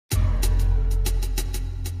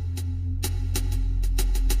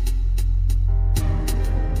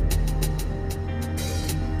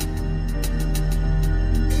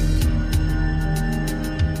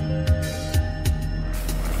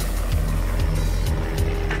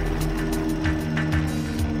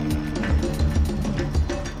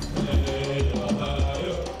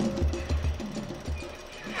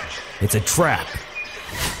It's a trap.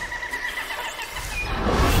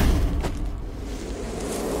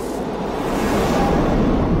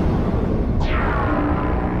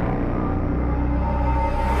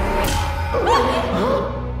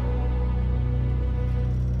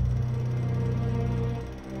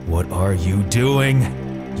 What are you doing?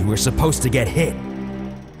 You were supposed to get hit.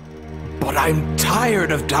 But I'm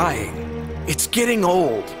tired of dying. It's getting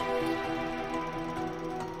old.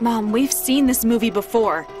 Mom, we've seen this movie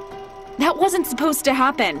before. That wasn't supposed to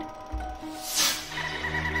happen.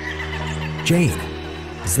 Jane,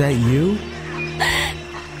 is that you?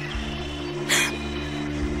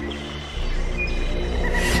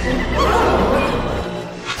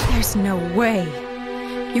 There's no way.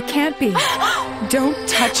 You can't be. Don't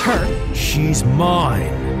touch her. She's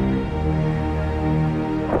mine.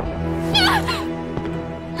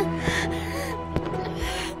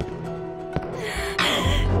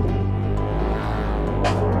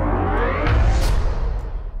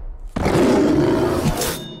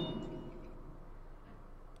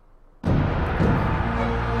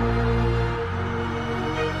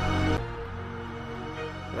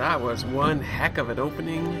 That was one heck of an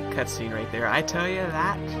opening cutscene right there. I tell you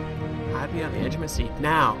that, I'd be on the edge of my seat.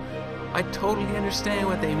 Now, I totally understand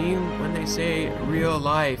what they mean when they say real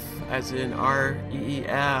life, as in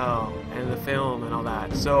R-E-E-L, and the film and all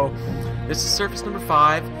that. So, this is Surface number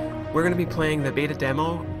 5. We're going to be playing the beta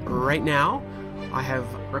demo right now. I have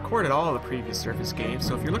recorded all the previous Surface games,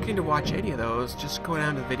 so if you're looking to watch any of those, just go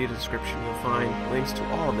down to the video description. You'll find links to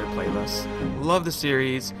all of their playlists. Love the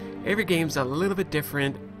series. Every game's a little bit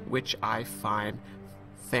different, which I find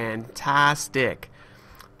fantastic.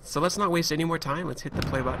 So let's not waste any more time. Let's hit the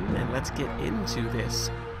play button and let's get into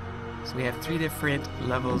this. So we have 3 different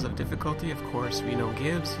levels of difficulty. Of course, we know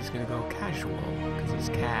Gibbs. He's going to go casual because he's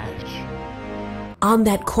cash. On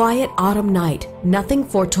that quiet autumn night, nothing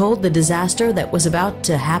foretold the disaster that was about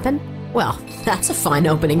to happen? Well, that's a fine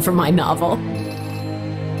opening for my novel.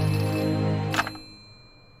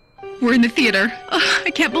 We're in the theater. Ugh, I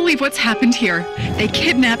can't believe what's happened here. They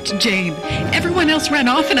kidnapped Jane. Everyone else ran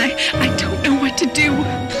off and I don't know what to do.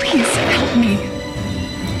 Please help me.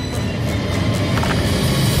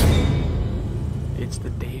 It's the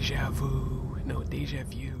deja vu. No, deja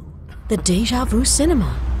vu. The Deja Vu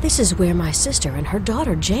Cinema. This is where my sister and her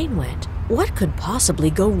daughter Jane went. What could possibly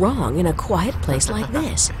go wrong in a quiet place like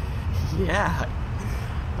this? Yeah.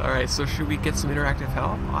 Alright, so should we get some interactive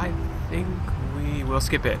help? I think we will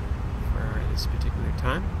skip it for this particular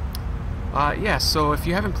time. Yeah, so if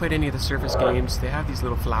you haven't played any of the Surface games, they have these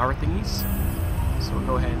little flower thingies. So we'll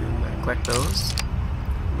go ahead and collect those.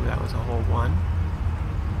 Ooh, that was a whole one.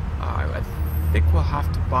 I think we'll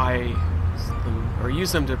have to buy them, or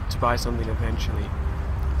use them to buy something eventually.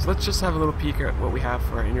 So let's just have a little peek at what we have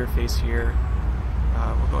for our interface here.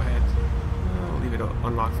 We'll go ahead, we'll leave it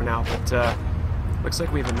unlocked for now, but looks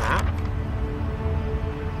like we have a map.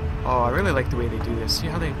 Oh, I really like the way they do this. See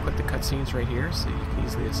how they put the cutscenes right here so you can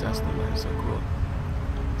easily assess them? That is so cool.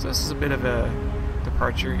 So this is a bit of a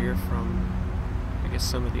departure here from, I guess,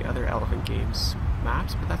 some of the other Elephant Games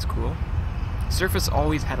maps, but that's cool. Surface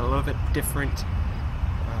always had a little bit different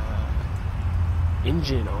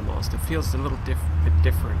engine almost. It feels a little bit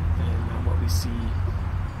different than what we see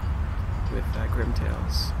with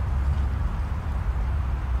Grimtails.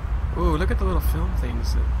 Ooh, look at the little film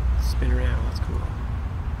things that spin around. That's cool.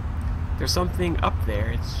 There's something up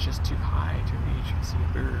there. It's just too high to reach. I see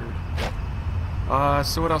a bird.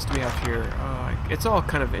 So what else do we have here? It's all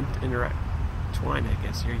kind of intertwined, I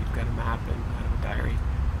guess. Here you've got a map and kind of a diary.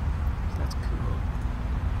 So that's cool.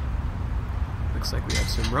 Looks like we have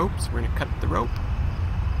some ropes. We're going to cut the rope.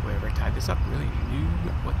 Whoever tied this up really knew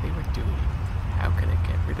what they were doing. How can I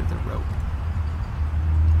get rid of the rope?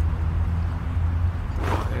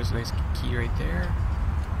 Oh, there's a nice key right there.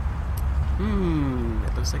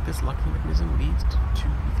 It looks like this locking mechanism leads to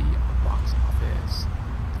the box office.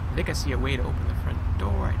 I think I see a way to open the front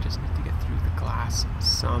door. I just need to get through the glass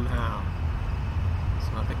somehow.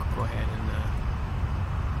 So I think we'll go ahead and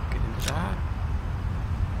get into that.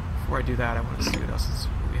 Before I do that, I want to see what else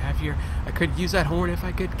we have here. I could use that horn if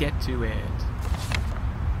I could get to it.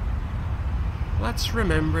 Let's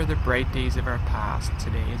remember the bright days of our past.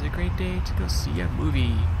 Today is a great day to go see a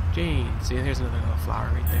movie. Jane. See, there's another little flower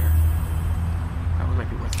right there. That one might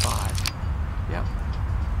be worth 5. Yep.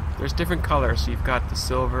 There's different colors, so you've got the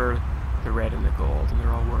silver, the red, and the gold, and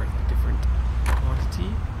they're all worth a different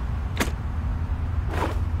quantity.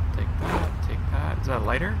 Take that, take that. Is that a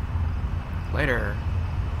lighter? Lighter.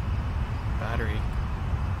 Battery.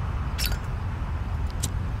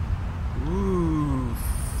 Ooh,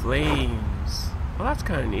 flames. Well, that's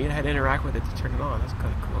kind of neat. I had to interact with it to turn it on. That's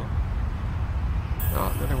kind of cool.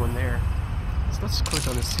 Oh, another one there. So let's click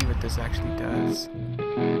on this, see what this actually does.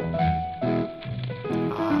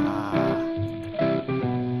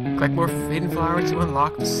 Collect more hidden flowers to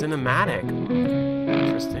unlock the cinematic.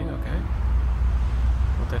 Interesting, okay.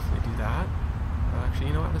 We'll definitely do that. Actually,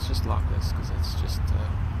 you know what? Let's just lock this, because it's just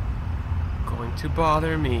going to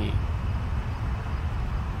bother me.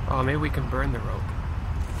 Oh, maybe we can burn the rope.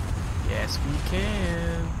 Yes, we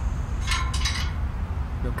can.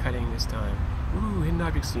 No cutting this time. Ooh, hidden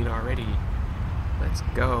object scene already. Let's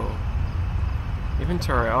go.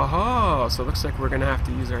 Inventory. Oh, so it looks like we're going to have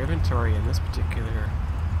to use our inventory in this particular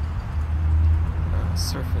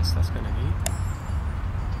surface. That's kind of neat.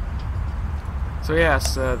 So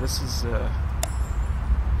yes, this is a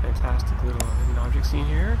fantastic little hidden object scene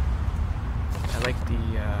here. I like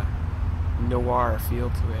the noir feel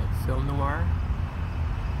to it. Film noir.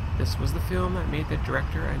 This was the film that made the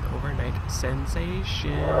director an overnight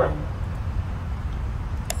sensation.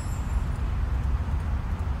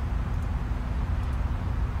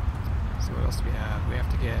 So what else do we have? We have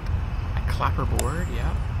to get a clapperboard,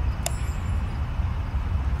 yeah.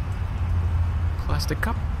 Plastic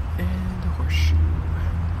cup and a horseshoe.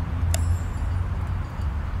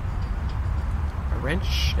 A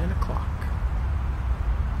wrench and a clock.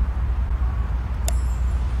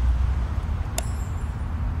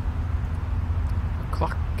 A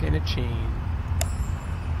clock and a chain.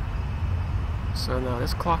 So now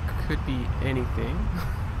this clock could be anything.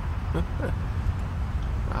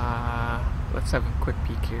 Let's have a quick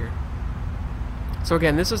peek here. So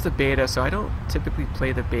again, this is the beta, so I don't typically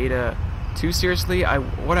play the beta too seriously.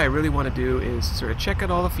 What I really want to do is sort of check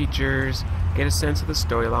out all the features, get a sense of the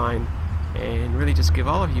storyline, and really just give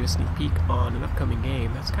all of you a sneak peek on an upcoming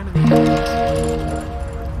game. That's kind of the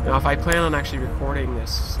idea. Now, if I plan on actually recording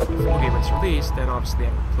this before the game is released, then obviously I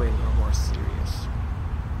would play a little more serious.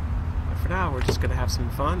 But for now, we're just going to have some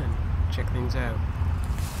fun and check things out.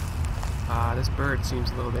 This bird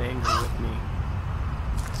seems a little bit angry with me.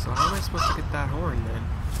 So how am I supposed to get that horn then?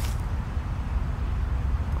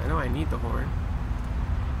 I know I need the horn.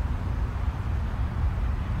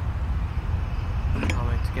 How am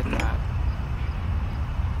I to get that?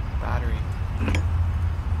 Battery.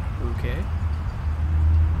 Okay.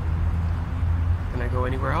 Can I go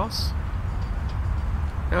anywhere else?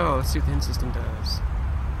 Oh, let's see what the hint system does.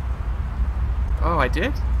 Oh, I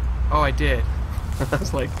did? Oh, I did. I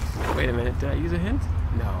was like, wait a minute, did I use a hint?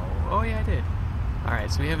 No. Oh, yeah, I did.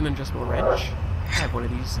 Alright, so we have an adjustable wrench. I have one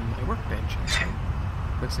of these in my workbench.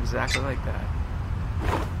 Looks exactly like that.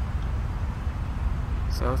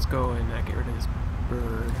 So let's go and get rid of this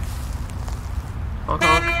bird. Honk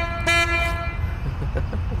honk!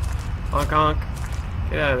 Honk honk!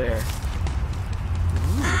 Get out of there.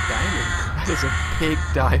 Ooh, a diamond. That is a big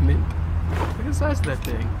diamond. Look at the size of that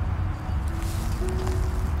thing.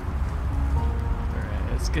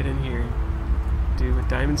 Alright, let's get in here. Do what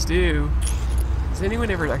diamonds do. Has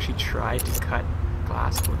anyone ever actually tried to cut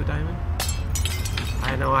glass with a diamond?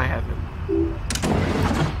 I know I haven't.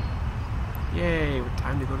 Yay,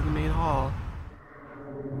 time to go to the main hall.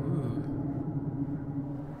 Ooh.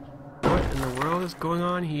 What in the world is going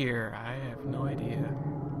on here? I have no idea.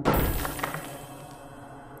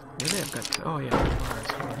 Maybe I've got... oh yeah, bars,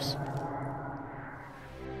 of course.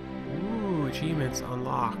 Ooh, achievements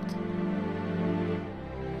unlocked.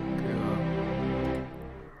 Cool.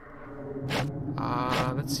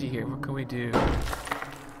 Let's see here, what can we do?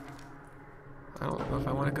 I don't know if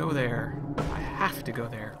I want to go there. I have to go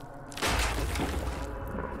there.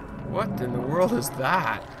 What in the world is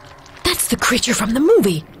that? That's the creature from the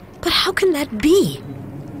movie. But how can that be?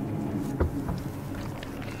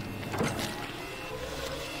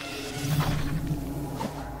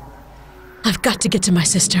 I've got to get to my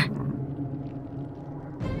sister.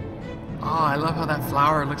 Oh, I love how that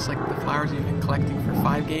flower looks like the flowers you've been collecting for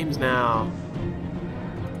 5 games now.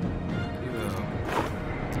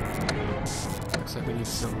 Looks like we need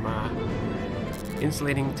some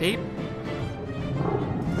insulating tape.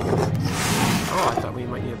 Oh, I thought we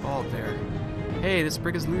might need a bulb there. Hey, this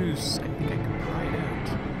sprig is loose. I think I can pry it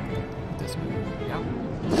out. This move. Yep.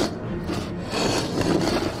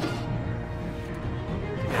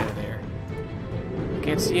 Get out of there. I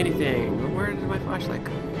can't see anything. Where did my flashlight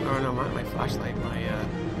go? Oh no, not my flashlight. My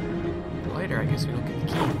lighter. I guess we don't get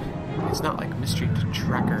to keep. It's not like mystery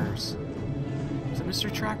trackers. Is it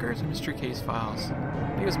mystery trackers or mystery case files? I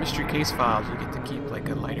think it was mystery case files. You get to keep like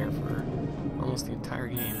a lighter for almost the entire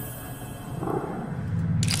game.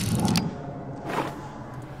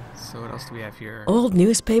 So what else do we have here? Old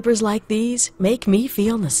newspapers like these make me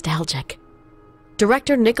feel nostalgic.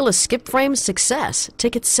 Director Nicholas Skipframe's success,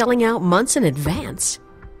 tickets selling out months in advance.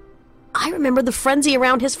 I remember the frenzy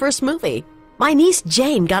around his first movie. My niece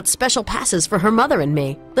Jane got special passes for her mother and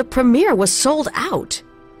me. The premiere was sold out.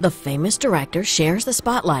 The famous director shares the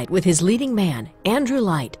spotlight with his leading man, Andrew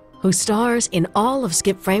Light, who stars in all of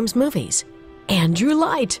Skip Frame's movies. Andrew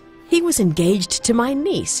Light! He was engaged to my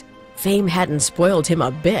niece. Fame hadn't spoiled him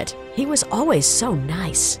a bit. He was always so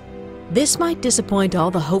nice. This might disappoint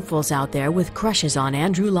all the hopefuls out there with crushes on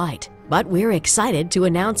Andrew Light, but we're excited to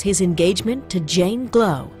announce his engagement to Jane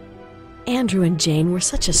Glow. Andrew and Jane were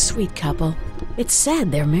such a sweet couple. It's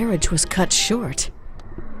sad their marriage was cut short.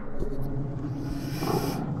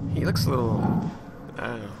 He looks a little, I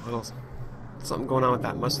don't know, a little something going on with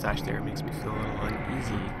that mustache there. It makes me feel a little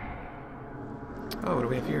uneasy. Oh, what do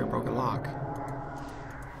we have here? A broken lock.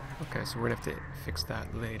 Okay, so we're gonna have to fix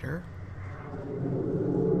that later.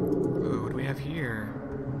 Ooh, what do we have here?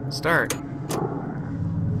 Start.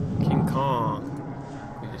 King Kong.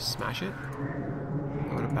 Can we just smash it?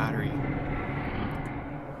 Oh, what a battery.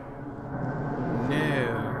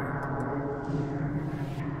 No.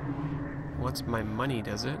 What's my money,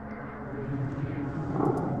 does it?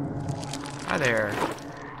 Hi there.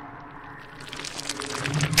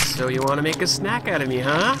 So you want to make a snack out of me,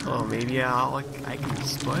 huh? Well, maybe I can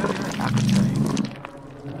spoil your appetite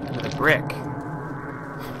with a brick.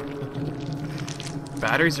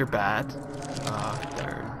 Batteries are bad.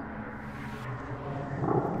 Darn.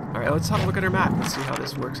 Alright, let's have a look at our map. Let's see how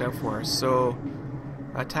this works out for us. So,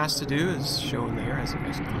 a task to do is shown there as an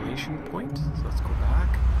exclamation point. So let's go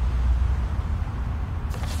back.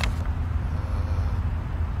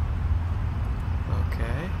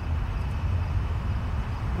 Okay.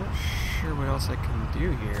 Not sure what else I can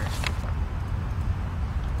do here.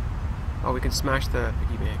 Oh, we can smash the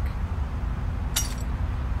piggy bank.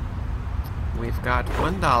 We've got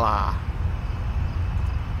 $1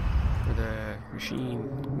 for the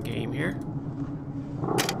machine game here.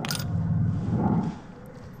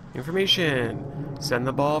 Information. Send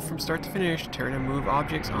the ball from start to finish. Turn and move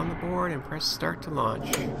objects on the board and press start to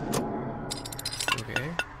launch.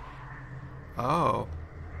 Okay. Oh.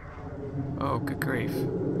 Oh, good grief.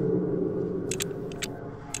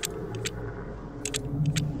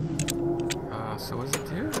 So what does it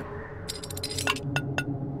do?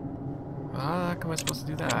 How am I supposed to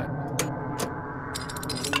do that?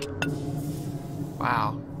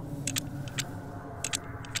 Wow.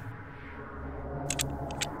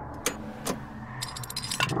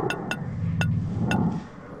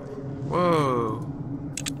 Whoa.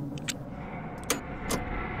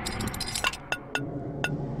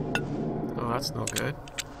 Oh, that's no good.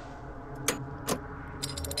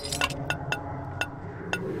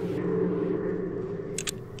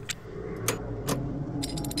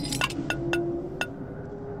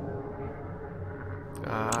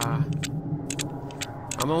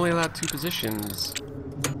 I'm only allowed 2 positions.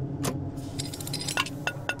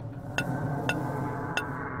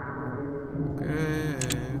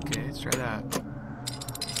 Good. Okay, let's try that.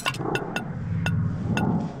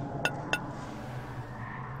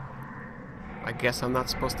 I guess I'm not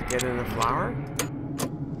supposed to get in the flower?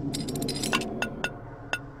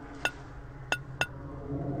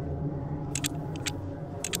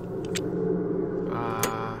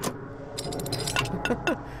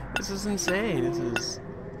 This is insane. This is...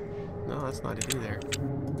 No, that's not it either.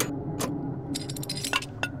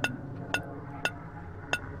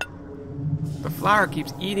 The flower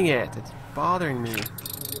keeps eating it. It's bothering me.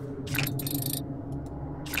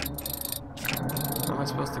 How am I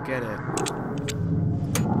supposed to get it?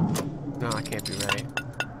 No, I can't be right.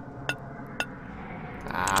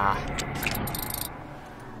 Ah.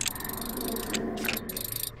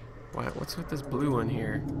 What's with this blue one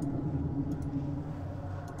here?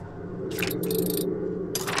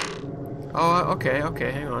 Oh, okay,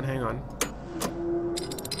 hang on.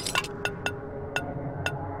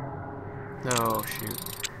 No, shoot.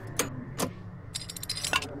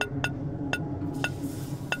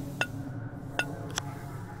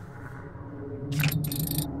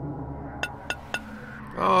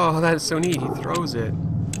 Oh, that is so neat, he throws it.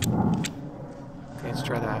 Okay, let's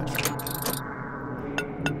try that.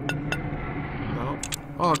 No.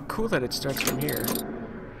 Oh, cool that it starts from here.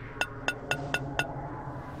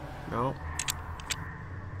 No.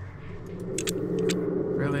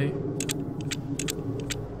 Really?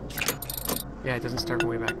 Yeah, it doesn't start from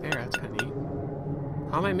way back there. That's kind of neat.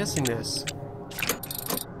 How am I missing this?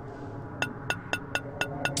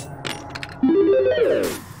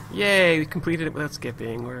 Yay! We completed it without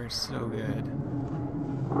skipping. We're so good.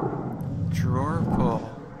 Drawer pull.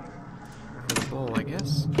 For the bowl, I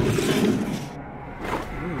guess.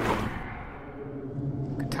 Ooh.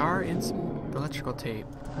 Guitar instrument. Electrical tape.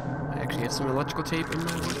 I actually have some electrical tape in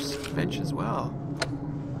my workbench as well.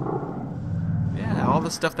 Yeah, all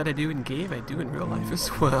the stuff that I do in game, I do in real life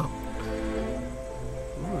as well.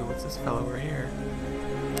 Ooh, what's this fellow over here?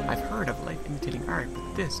 I've heard of life imitating art,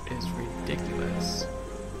 but this is ridiculous.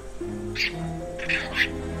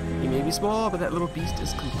 He may be small, but that little beast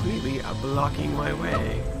is completely blocking my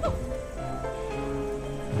way.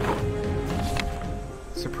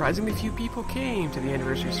 Surprisingly few people came to the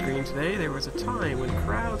anniversary screening today. There was a time when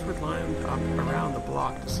crowds would line up around the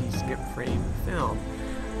block to see Skip frame the film.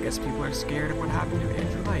 I guess people are scared of what happened to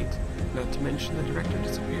Andrew Light, not to mention the director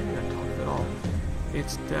disappearing on top of it all.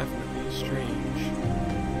 It's definitely strange.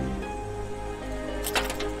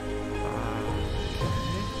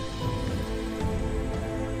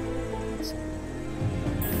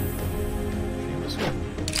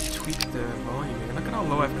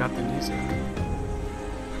 I've got the music.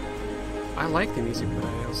 I like the music, but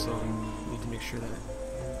I also need to make sure that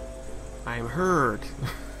I am heard.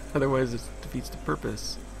 Otherwise it defeats the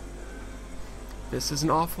purpose. This is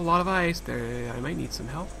an awful lot of ice. I might need some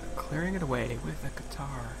help clearing it away with a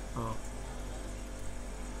guitar. Oh.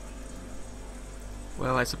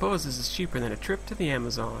 Well, I suppose this is cheaper than a trip to the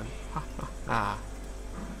Amazon. Ha ha ha.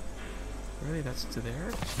 Really, that's to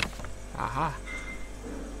there? Aha.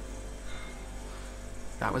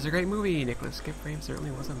 That was a great movie. Nicholas Skip Frame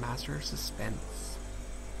certainly was a master of suspense.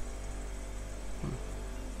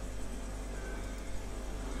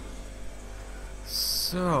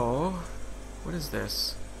 So, what is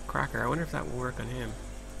this? Cracker. I wonder if that will work on him.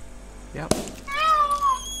 Yep.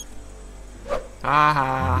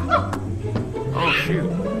 Aha! Oh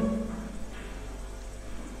shoot.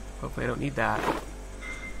 Hopefully I don't need that.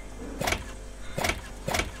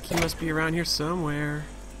 Key must be around here somewhere.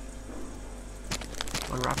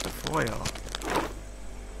 Unwrap the foil.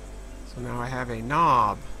 So now I have a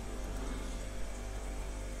knob.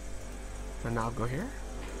 Does the knob go here?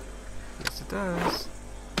 Yes, it does.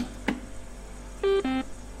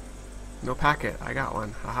 No packet. I got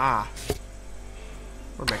one. Haha.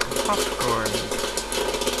 We're making popcorn.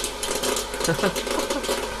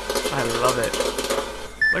 I love it.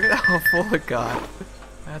 Look at how full it got.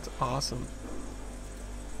 That's awesome.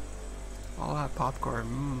 All that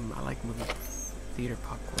popcorn. I like movie theater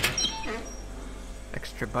popcorn.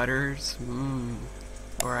 Extra butters.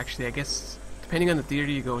 Or actually, I guess, depending on the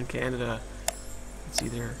theater you go in Canada, it's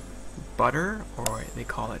either butter or they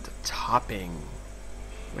call it topping,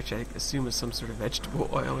 which I assume is some sort of vegetable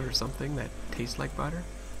oil or something that tastes like butter,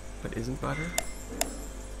 but isn't butter.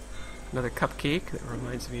 Another cupcake that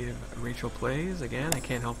reminds me of Rachel Plays. Again, I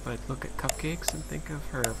can't help but look at cupcakes and think of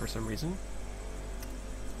her for some reason.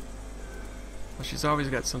 Well, she's always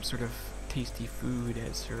got some sort of tasty food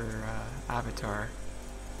as her avatar.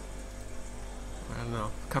 I don't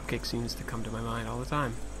know. Cupcake seems to come to my mind all the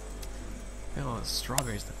time. Oh, the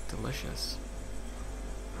strawberries look delicious.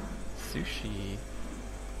 Sushi.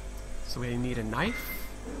 So we need a knife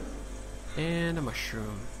and a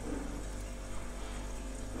mushroom.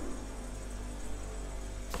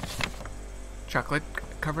 Chocolate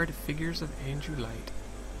covered figures of Andrew Light.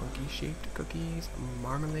 Monkey shaped cookies,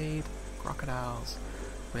 marmalade, crocodiles.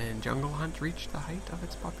 When Jungle Hunt reached the height of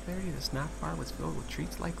its popularity, the snack bar was filled with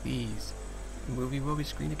treats like these. The movie will be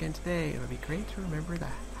screened again today. It would be great to remember the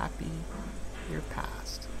happy year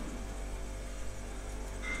past.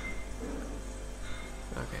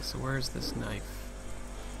 Okay, so where's this knife?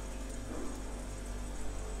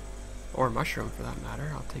 Or mushroom, for that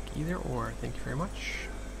matter. I'll take either or. Thank you very much.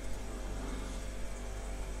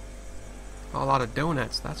 A lot of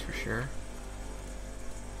donuts, that's for sure.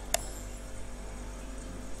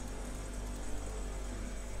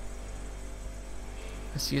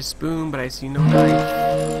 I see a spoon, but I see no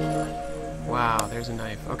knife. Wow, there's a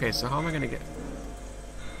knife. Okay, so how am I gonna get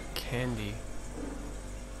candy?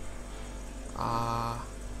 Oh,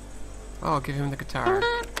 I'll give him the guitar.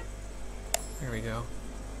 There we go.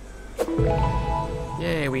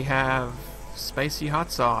 Yay, we have spicy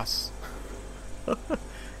hot sauce.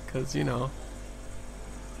 Because, you know,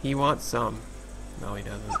 he wants some. No, he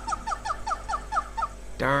doesn't.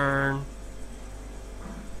 Darn.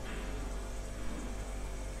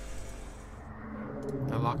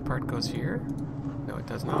 The lock part goes here? No, it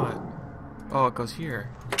does not. Oh, it goes here.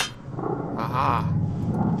 Aha.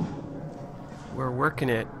 We're working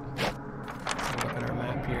it. Let's look at our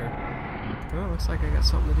map here. Oh, looks like I got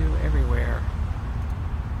something to do everywhere.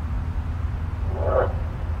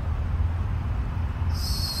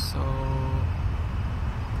 So...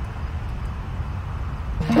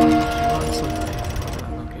 I want something on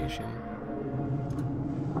that location.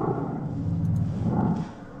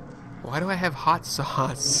 Why do I have hot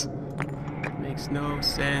sauce? makes no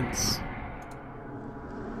sense.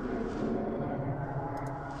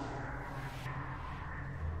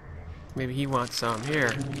 Maybe he wants some.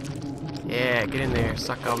 Here. Yeah, get in there.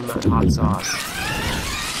 Suck on that hot sauce.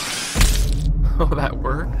 Oh, that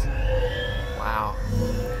worked? Wow.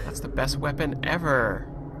 That's the best weapon ever.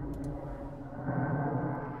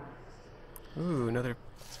 Ooh, another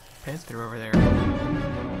panther over there.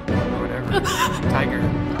 Or whatever. Tiger.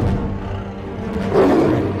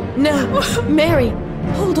 No, Mary,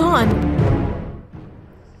 hold on.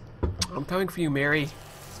 I'm coming for you, Mary.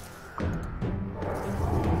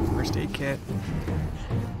 First aid kit.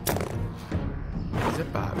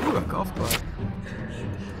 Zip up. Ooh, a golf club.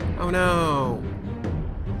 Oh no!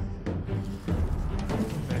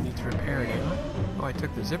 I need to repair it. Oh, I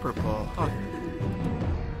took the zipper pull. Huh.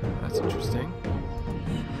 That's interesting.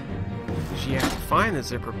 She has to find the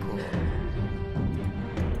zipper pull.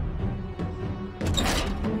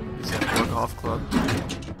 Is that a golf club?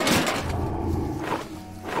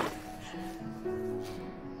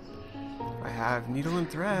 I have needle and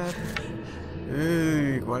thread.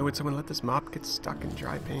 Ugh, why would someone let this mop get stuck in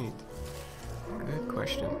dry paint? Good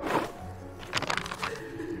question.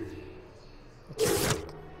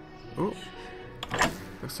 Ooh.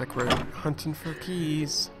 Looks like we're hunting for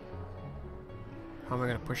keys. How am I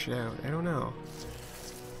gonna push it out? I don't know.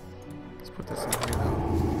 Let's put this in here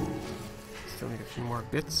though. Still need a few more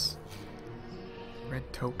bits.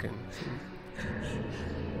 Red token.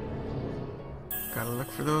 Gotta look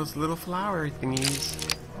for those little flower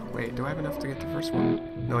thingies. Wait, do I have enough to get the first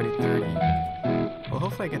one? No, I need 30. Well,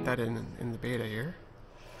 hopefully I get that in the beta here.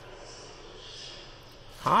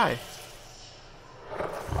 Hi.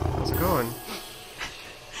 How's it going?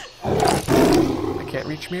 I can't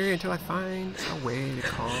reach Miri until I find a way to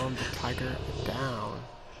calm the tiger down.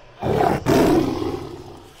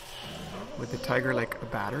 With the tiger like a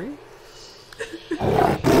battery?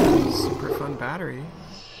 Super fun battery.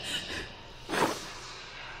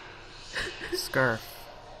 Scarf.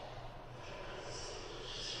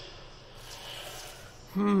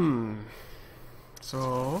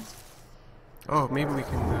 So... Oh, maybe we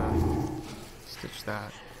can stitch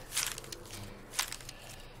that.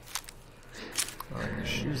 Oh, there's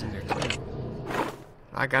shoes in there too.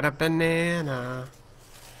 I got a banana.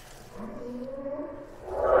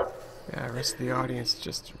 Yeah, the rest of the audience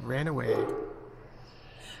just ran away.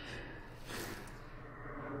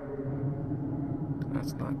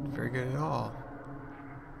 That's not very good at all.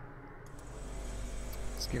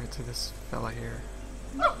 Let's give it to this fella here.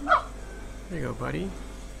 There you go, buddy.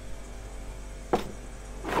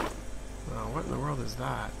 Wow, what in the world is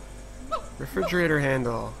that? Refrigerator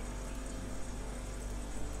handle.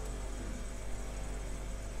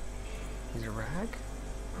 He's a rag?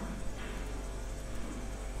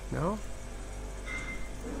 No?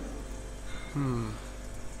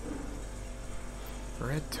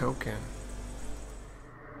 Red token.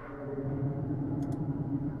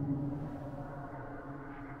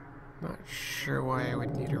 Not sure why I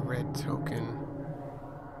would need a red token.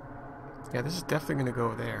 Yeah, this is definitely going to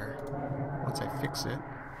go there once I fix it.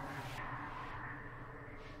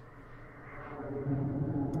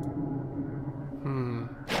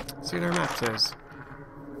 Let's see what our map says.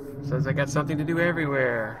 Says I got something to do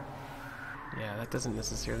everywhere. Yeah, that doesn't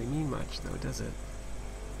necessarily mean much, though, does it?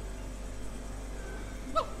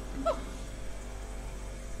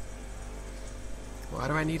 Why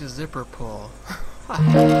do I need a zipper pull?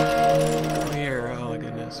 Clear, oh my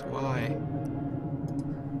goodness, why?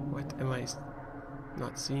 What am I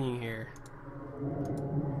not seeing here?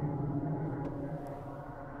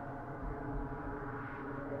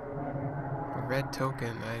 A red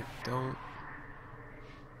token, I don't...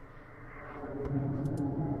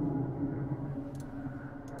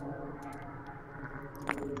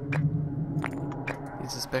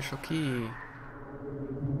 Needs a special key.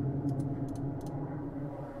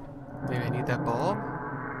 Maybe I need that bulb?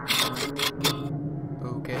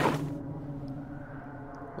 Okay.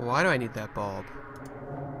 Why do I need that bulb?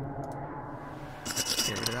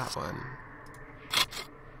 Get rid of that one.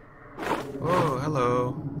 Oh,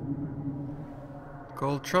 hello.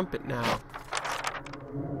 Gold trumpet now.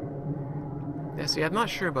 Yeah, see, I'm not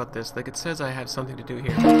sure about this. Like, it says I have something to do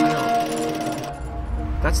here. I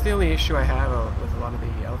don't. That's the only issue I have with a lot of the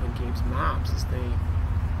Elven Games maps, is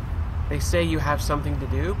they say you have something to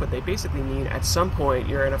do, but they basically mean at some point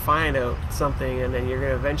you're going to find out something and then you're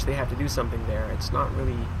going to eventually have to do something there. It's not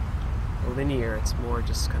really linear, it's more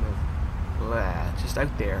just kind of blah, just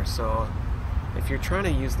out there. So if you're trying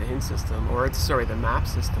to use the hint system, or the map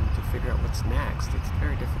system to figure out what's next, it's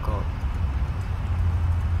very difficult.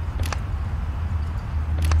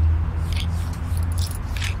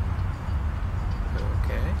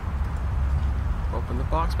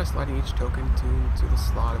 unlocks by sliding each token to the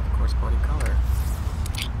slot of the corresponding color.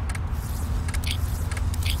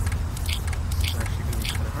 This is actually going to be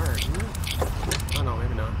kind of hard, isn't it? Oh no,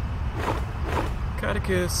 maybe not.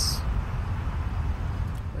 Catechus!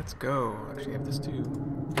 Let's go. Actually, I have this too.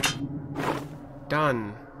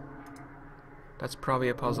 Done. That's probably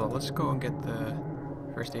a puzzle. Let's go and get the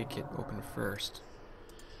first aid kit open first.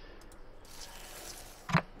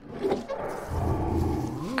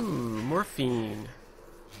 Ooh, morphine.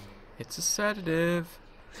 It's a sedative.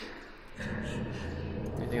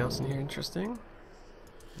 Anything else in here interesting?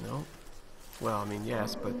 No. Well, I mean,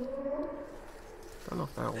 yes, but I don't know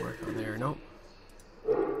if that'll work on there. Nope.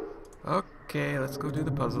 Okay, let's go do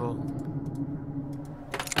the puzzle.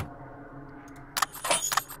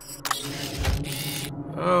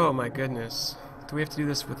 Oh my goodness. Do we have to do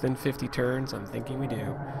this within 50 turns? I'm thinking we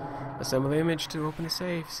do. Assemble the image to open the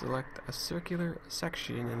safe. Select a circular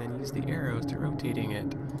section and then use the arrows to rotating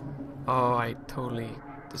it. Oh, I totally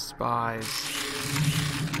despise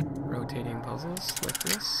rotating puzzles like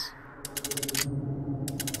this.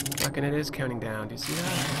 Look, and it is counting down. Do you see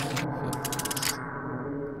that?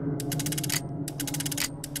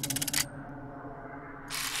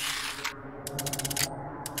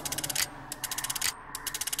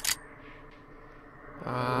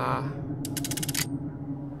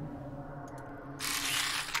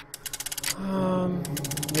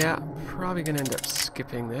 Yeah, probably gonna end up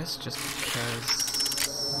skipping this just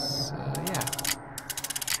because, yeah.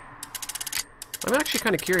 I'm actually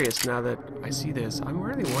kind of curious now that I see this. I'm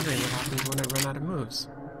really wondering what happens when I run out of moves.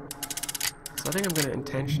 So I think I'm gonna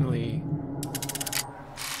intentionally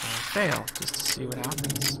fail just to see what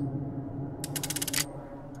happens.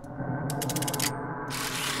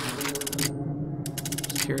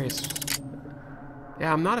 Just curious.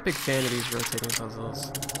 Yeah, I'm not a big fan of these rotating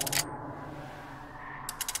puzzles.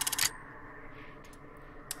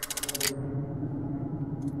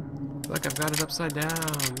 Look, I've got it upside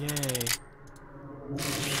down. Yay.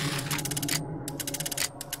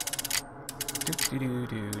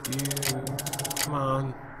 Do-do-do-do-do. Come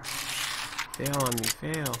on. Fail on me,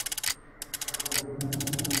 fail.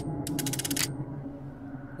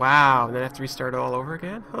 Wow, and then I have to restart all over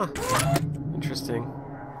again? Huh. Interesting.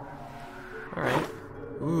 Alright.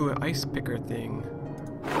 Ooh, an ice picker thing.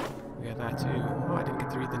 We got that too. Oh, I didn't get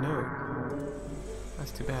to read the note.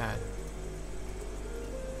 That's too bad.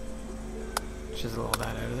 Chisel all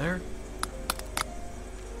that out of there.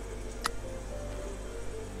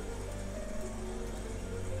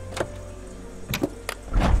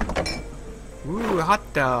 Ooh, a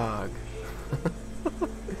hot dog!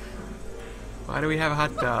 Why do we have a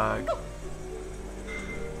hot dog?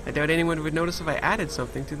 I doubt anyone would notice if I added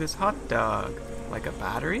something to this hot dog. Like a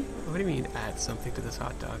battery? What do you mean add something to this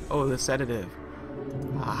hot dog? Oh, the sedative.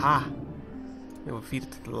 Aha! Then we'll feed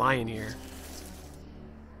it to the lion here.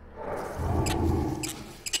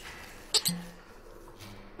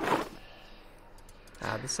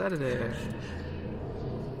 Add the sedative.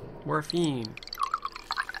 Morphine.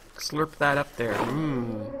 Slurp that up there.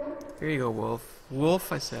 Mmm. Here you go, Wolf.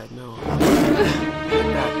 Wolf, I said, no. Get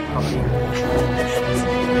that puppy.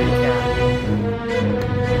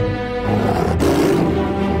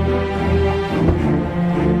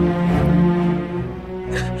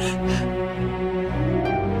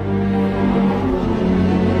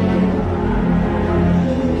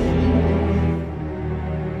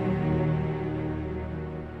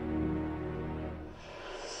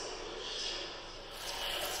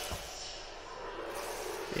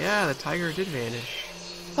 Yeah, the tiger did vanish.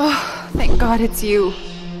 Oh, thank God it's you.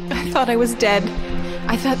 I thought I was dead.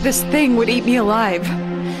 I thought this thing would eat me alive.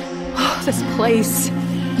 Oh, this place.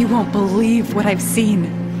 You won't believe what I've seen.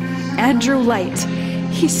 Andrew Light.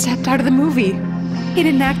 He stepped out of the movie. He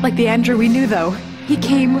didn't act like the Andrew we knew, though. He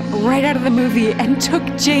came right out of the movie and took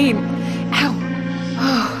Jane. Ow.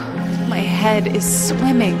 Oh, my head is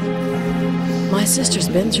swimming. My sister's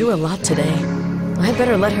been through a lot today. I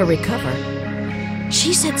better let her recover.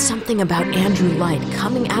 She said something about Andrew Light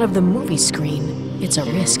coming out of the movie screen. It's a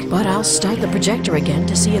risk, but I'll start the projector again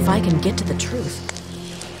to see if I can get to the truth.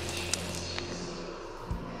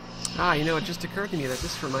 Ah, you know, it just occurred to me that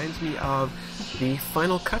this reminds me of the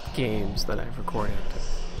Final Cut games that I've recorded.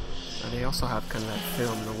 They also have kind of that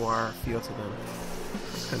film noir feel to them.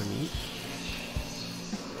 That's kind of neat.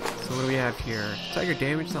 So what do we have here? Tiger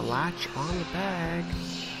damaged the latch on the bag.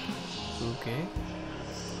 Okay.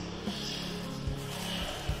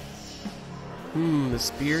 The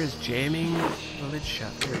spear is jamming the lid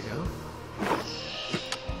shut. There we go.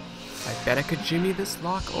 I bet I could jimmy this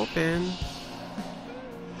lock open.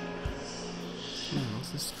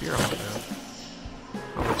 What's this spear all about?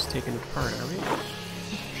 Oh, we're just taking it apart, are we?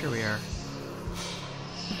 Sure we are.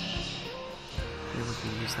 Maybe we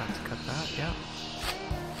can use that to cut that, yeah.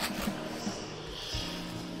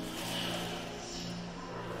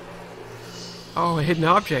 Oh, a hidden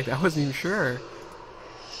object. I wasn't even sure.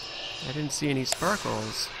 I didn't see any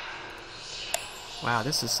sparkles. Wow,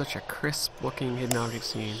 this is such a crisp looking hidden object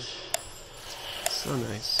scene. So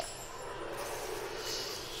nice.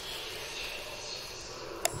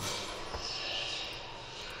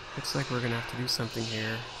 Looks like we're gonna have to do something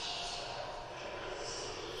here.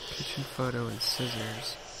 Kitchen photo and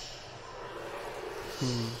scissors.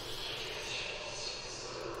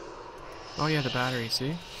 Oh yeah, the battery,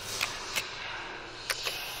 see?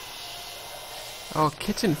 Oh,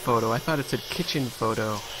 kitten photo. I thought it said kitchen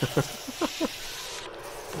photo.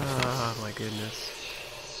 Oh my goodness.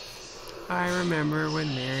 I remember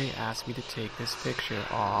when Mary asked me to take this picture.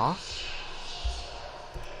 Aw.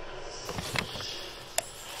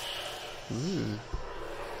 Ooh.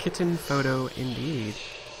 Kitten photo indeed.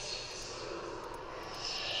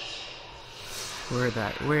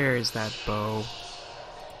 Where is that bow?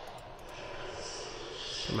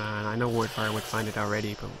 Come on, I know Wordfire would find it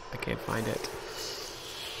already, but I can't find it.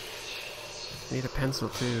 I need a pencil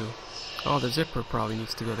too. Oh, the zipper probably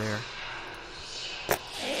needs to go there.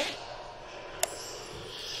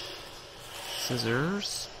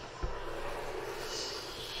 Scissors.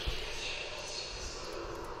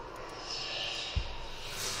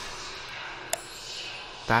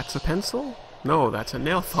 That's a pencil? No, that's a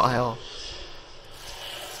nail file.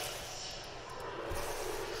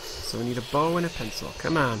 So we need a bow and a pencil.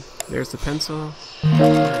 Come on. There's the pencil.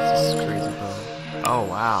 There's this crazy bow. Oh,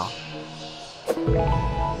 wow.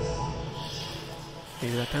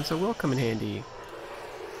 Maybe that pencil will come in handy.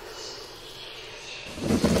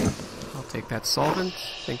 I'll take that solvent.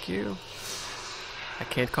 Thank you. I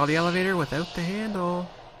can't call the elevator without the handle.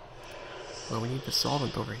 Well, we need the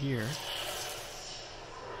solvent over here.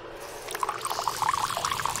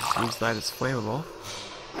 Seems that it's flammable.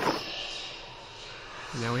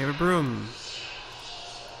 And now we have a broom.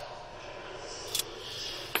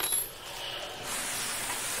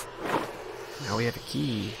 Now we have a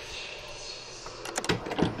key.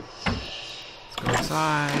 Let's go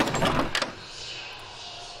inside.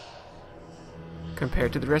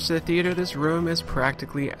 Compared to the rest of the theater, this room is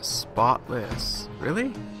practically spotless.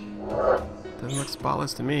 Really? Doesn't look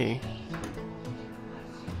spotless to me.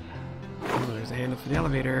 Oh, there's a handle for the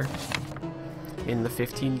elevator. In the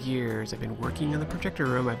 15 years I've been working in the projector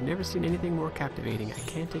room, I've never seen anything more captivating. I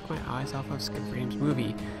can't take my eyes off of Skip Frame's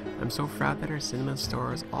movie. I'm so proud that our cinema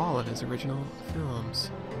stores all of his original films.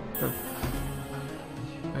 Huh.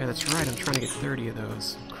 Oh yeah, that's right, I'm trying to get 30 of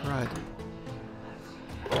those. Crud.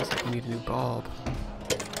 Looks like we need a new bulb.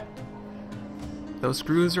 Those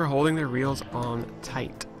screws are holding their reels on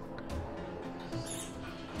tight.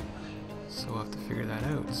 So we'll have to figure that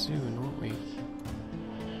out soon, won't we?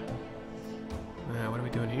 What are we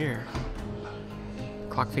doing here?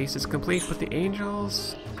 Clock face is complete, but the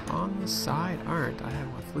angels on the side aren't. I have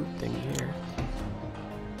a flute thing here.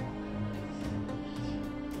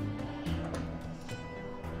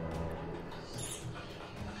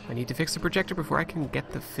 I need to fix the projector before I can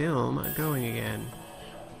get the film going again.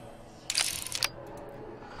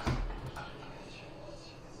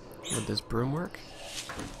 Would this broom work?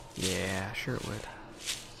 Yeah, sure it would.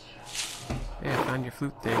 Yeah, I found your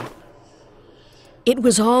flute thing. It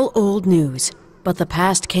was all old news, but the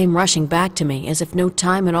past came rushing back to me as if no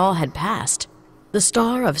time at all had passed. The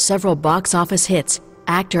star of several box office hits,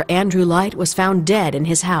 actor Andrew Light, was found dead in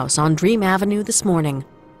his house on Dream Avenue this morning.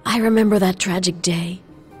 I remember that tragic day.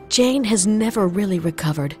 Jane has never really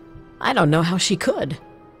recovered. I don't know how she could.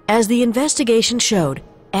 As the investigation showed,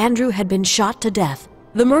 Andrew had been shot to death.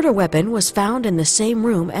 The murder weapon was found in the same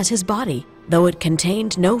room as his body, though it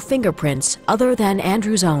contained no fingerprints other than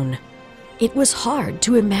Andrew's own. It was hard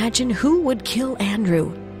to imagine who would kill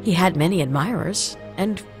Andrew. He had many admirers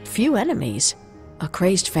and few enemies. A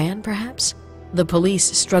crazed fan, perhaps? The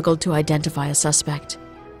police struggled to identify a suspect.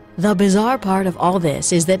 The bizarre part of all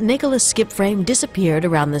this is that Nicholas Skipframe disappeared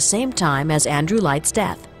around the same time as Andrew Light's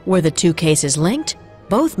death. Were the two cases linked?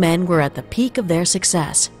 Both men were at the peak of their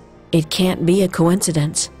success. It can't be a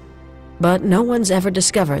coincidence. But no one's ever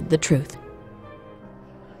discovered the truth.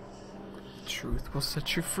 Truth will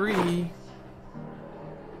set you free.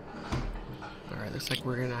 Alright, looks like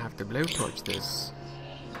we're gonna have to blowtorch this.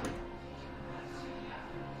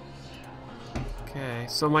 Okay,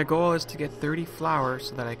 so my goal is to get 30 flowers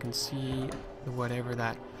so that I can see whatever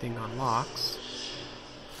that thing unlocks.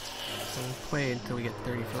 So we'll play until we get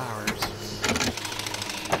 30 flowers.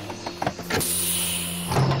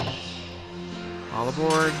 All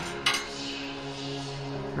aboard.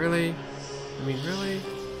 Really? I mean, really?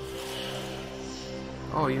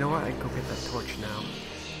 Oh, you know what? I can go get that torch now.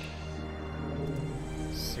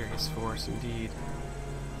 Serious force, indeed.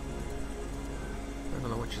 I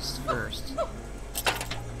don't know which is first.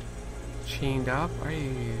 Chained up? Are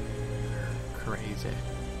you crazy?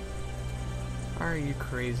 Are you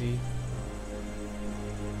crazy?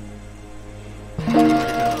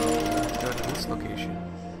 Go to this location.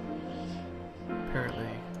 Apparently.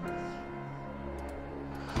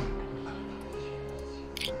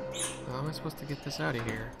 How am I supposed to get this out of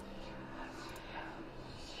here?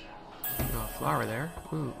 Oh, flower there.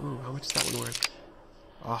 Ooh, ooh, how much is that one worth?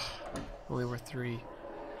 Oh, only worth 3.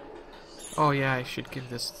 Oh yeah, I should give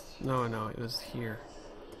this... No, no, it was here.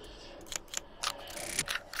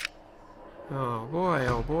 Oh boy,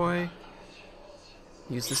 oh boy.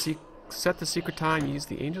 Use the set the secret time, use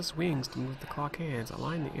the angel's wings to move the clock hands.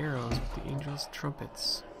 Align the arrows with the angel's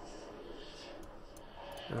trumpets.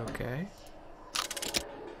 Okay.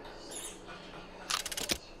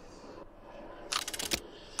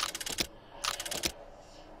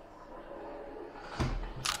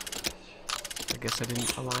 I guess I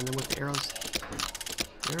didn't align them with the arrows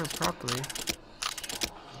properly.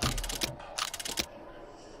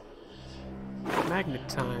 Magnet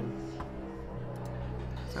time.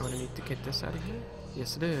 Is that what I need to get this out of here?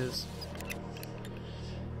 Yes, it is.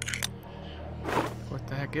 What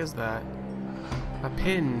the heck is that? A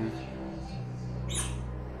pin.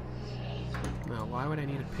 Now, why would I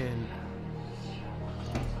need a pin?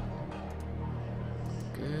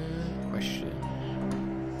 Good question.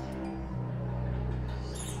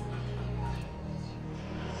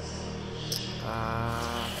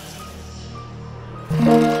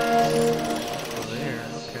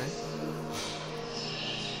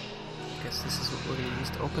 This is what we're going to use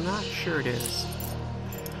to open that? Sure it is.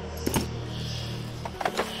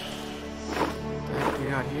 What do we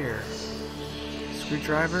got here?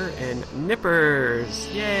 Screwdriver and nippers!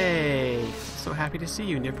 Yay! So happy to see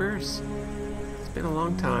you, nippers. It's been a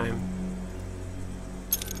long time.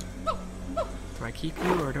 Do I keep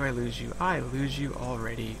you or do I lose you? I lose you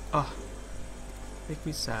already. Ugh. Make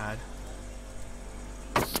me sad.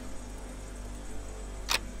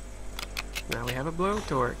 Now we have a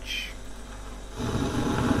blowtorch. Look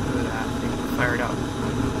at that thing fired up.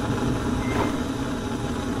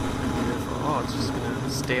 Beautiful. Oh, it's just gonna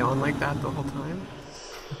stay on like that the whole time?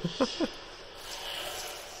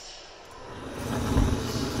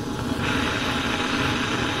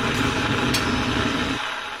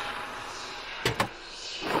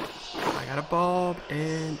 I got a bulb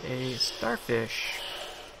and a starfish.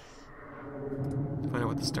 Find out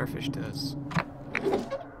what the starfish does.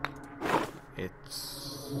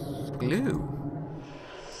 It's glue.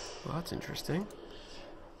 Well, that's interesting.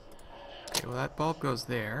 Okay, well that bulb goes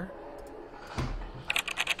there.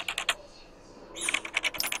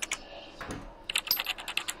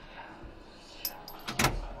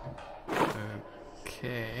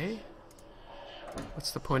 Okay.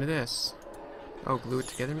 What's the point of this? Oh, glue it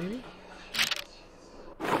together maybe?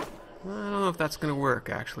 I don't know if that's gonna work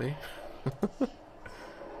actually.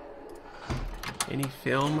 Any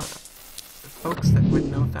film folks that would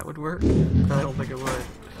know if that would work? I don't think it would.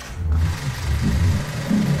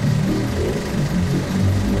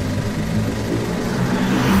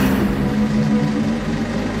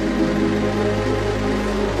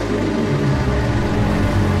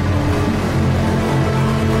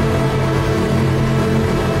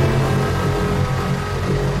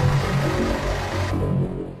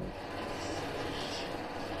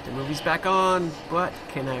 The movie's back on, but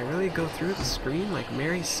can I really go through the screen like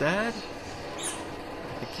Mary said?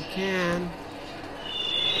 I think you can.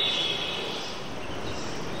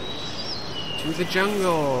 To the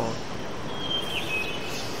jungle.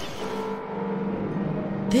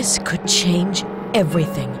 This could change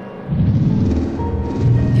everything.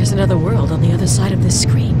 There's another world on the other side of this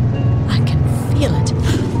screen. I can feel it.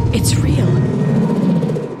 It's real.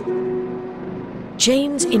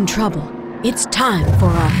 Jane's in trouble. It's time for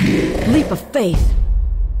a leap of faith.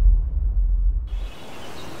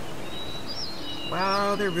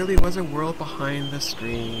 Wow, there really was a world behind the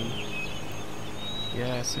screen.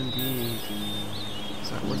 Yes, indeed. Is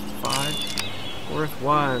that worth 5? Worth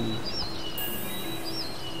 1.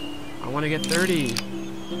 I want to get 30.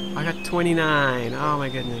 I got 29. Oh my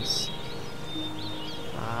goodness.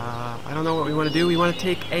 I don't know what we want to do. We want to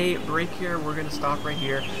take a break here. We're going to stop right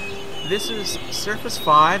here. This is Surface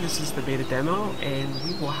 5. This is the beta demo, and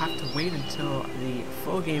we will have to wait until the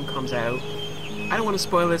full game comes out. I don't want to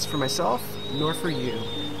spoil this for myself, nor for you.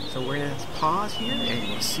 So we're going to pause here, and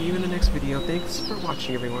we'll see you in the next video. Thanks for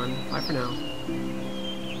watching, everyone. Bye for now.